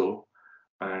Cisco,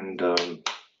 and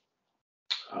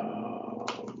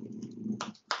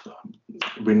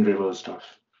Wind River stuff.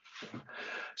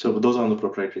 So those are on the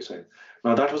proprietary side.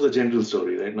 Now that was the general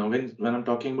story, right? Now when I'm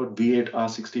talking about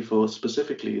V8R64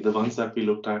 specifically, the ones that we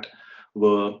looked at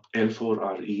were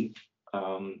L4RE,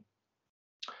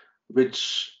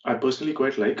 which I personally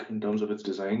quite like in terms of its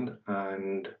design,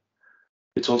 and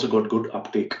it's also got good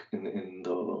uptake in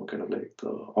the kind of like the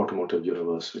automotive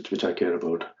universe, which I care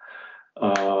about.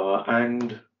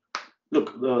 And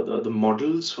look, the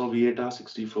models for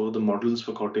V8R64, the models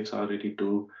for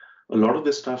Cortex-R82, a lot of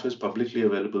this stuff is publicly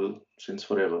available since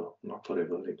forever, not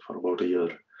forever, like for about a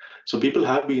year. So people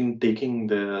have been taking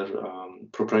their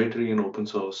proprietary and open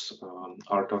source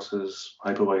RTOSs,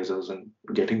 hypervisors, and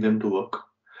getting them to work.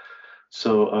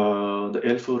 So the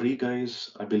L4E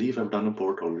guys, I believe, have done a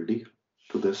port already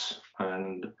to this,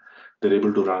 and they're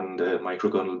able to run their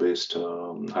microkernel-based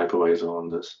hypervisor on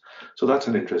this. So that's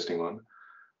an interesting one.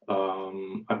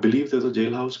 I believe there's a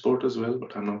jailhouse port as well,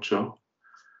 but I'm not sure.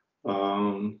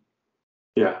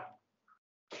 Yeah.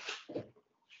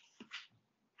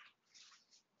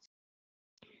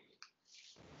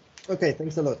 Okay,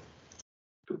 thanks a lot.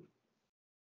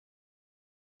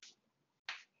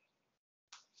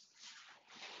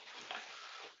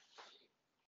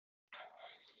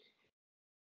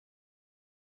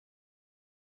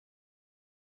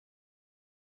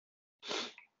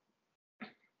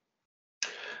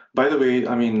 By the way,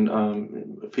 I mean,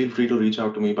 feel free to reach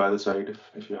out to me by the side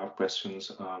if you have questions.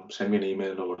 Send me an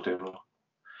email or whatever.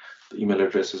 The email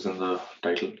address is in the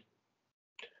title.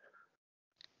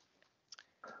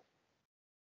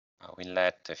 We'll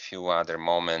let a few other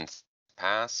moments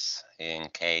pass in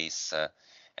case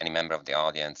any member of the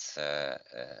audience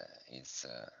is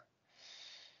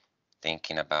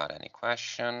thinking about any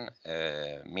question.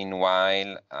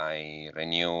 Meanwhile, I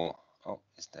renew. Oh,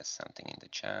 is there something in the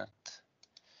chat?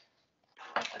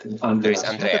 There is Andreas.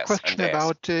 I Andreas. have a question Andreas,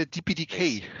 about DPDK,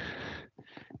 please.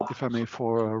 if I may,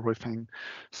 for riffing.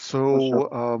 So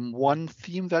one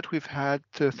theme that we've had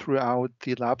throughout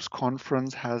the labs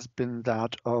conference has been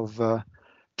that of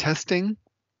testing.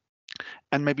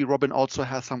 And maybe Robin also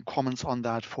has some comments on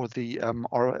that for the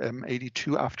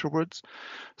RM82 afterwards.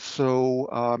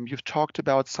 So you've talked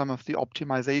about some of the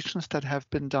optimizations that have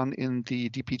been done in the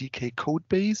DPDK code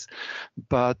base.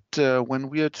 But when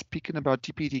we are speaking about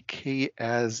DPDK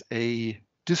as a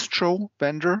distro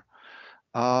vendor,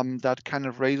 that kind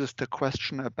of raises the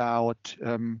question about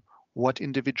what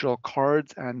individual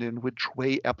cards and in which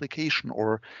way application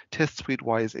or test suite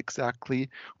wise exactly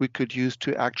we could use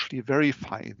to actually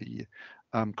verify the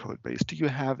code base. Do you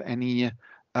have any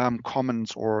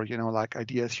comments or like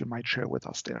ideas you might share with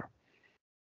us there?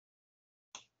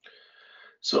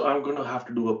 So I'm going to have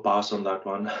to do a pass on that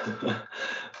one.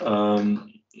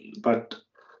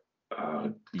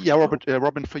 Yeah,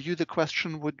 Robin, for you, the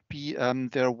question would be,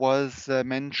 there was a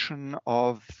mention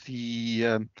of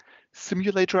the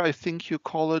simulator, I think you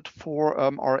call it, for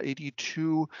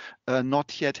R82,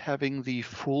 not yet having the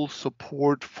full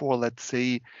support for, let's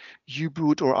say,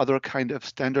 U-boot or other kind of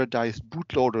standardized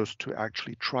bootloaders to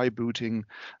actually try booting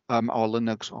our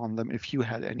Linux on them. If you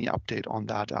had any update on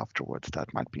that afterwards,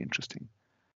 that might be interesting.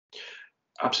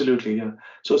 Absolutely, yeah.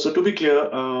 So to be clear,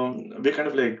 we're kind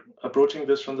of like approaching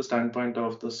this from the standpoint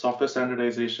of the software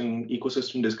standardization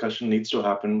ecosystem discussion needs to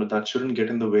happen, but that shouldn't get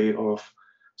in the way of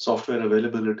software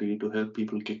availability to help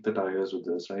people kick the tires with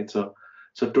this, right? So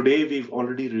today we've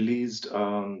already released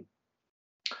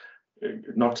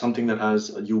not something that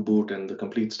has a U-boot and the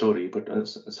complete story, but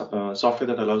software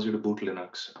that allows you to boot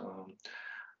Linux.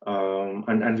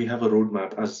 And we have a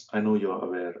roadmap, as I know you're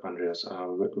aware, Andreas,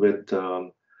 with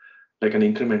like an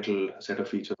incremental set of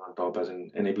features on top, as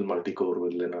in enable multi-core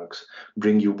with Linux,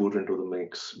 bring U-boot into the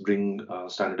mix, bring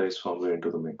standardized firmware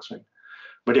into the mix, right?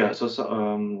 But yeah, so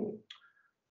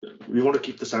we want to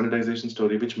keep the standardization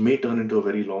story, which may turn into a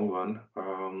very long one,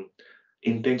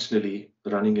 intentionally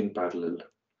running in parallel.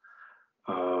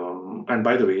 And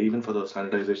by the way, even for the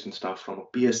standardization stuff from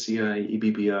a PSCI,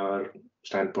 EBPR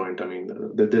standpoint, I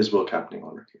mean, there's work happening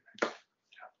already. Right?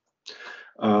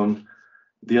 Yeah.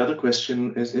 The other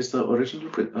question is the original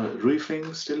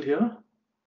riffing still here?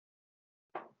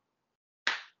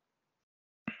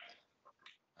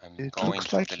 It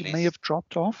looks like he may have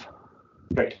dropped off.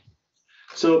 Right.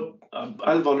 So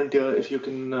I'll volunteer if you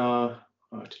can.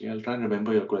 Actually, I'll try and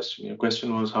remember your question. Your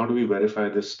question was, how do we verify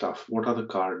this stuff? What are the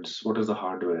cards? What is the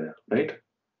hardware, right?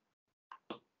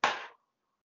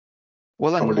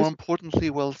 Well, and more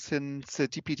importantly, well, since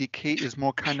DPDK is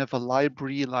more kind of a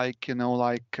library, like,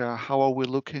 how are we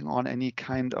looking on any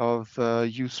kind of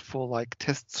useful like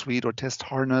test suite or test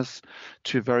harness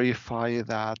to verify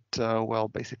that, well,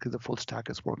 basically the full stack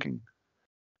is working,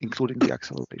 including the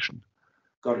acceleration?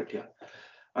 Got it, yeah.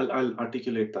 I'll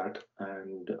articulate that,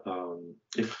 and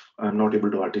if I'm not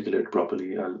able to articulate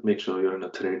properly, I'll make sure you're in a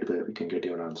thread where we can get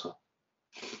your answer.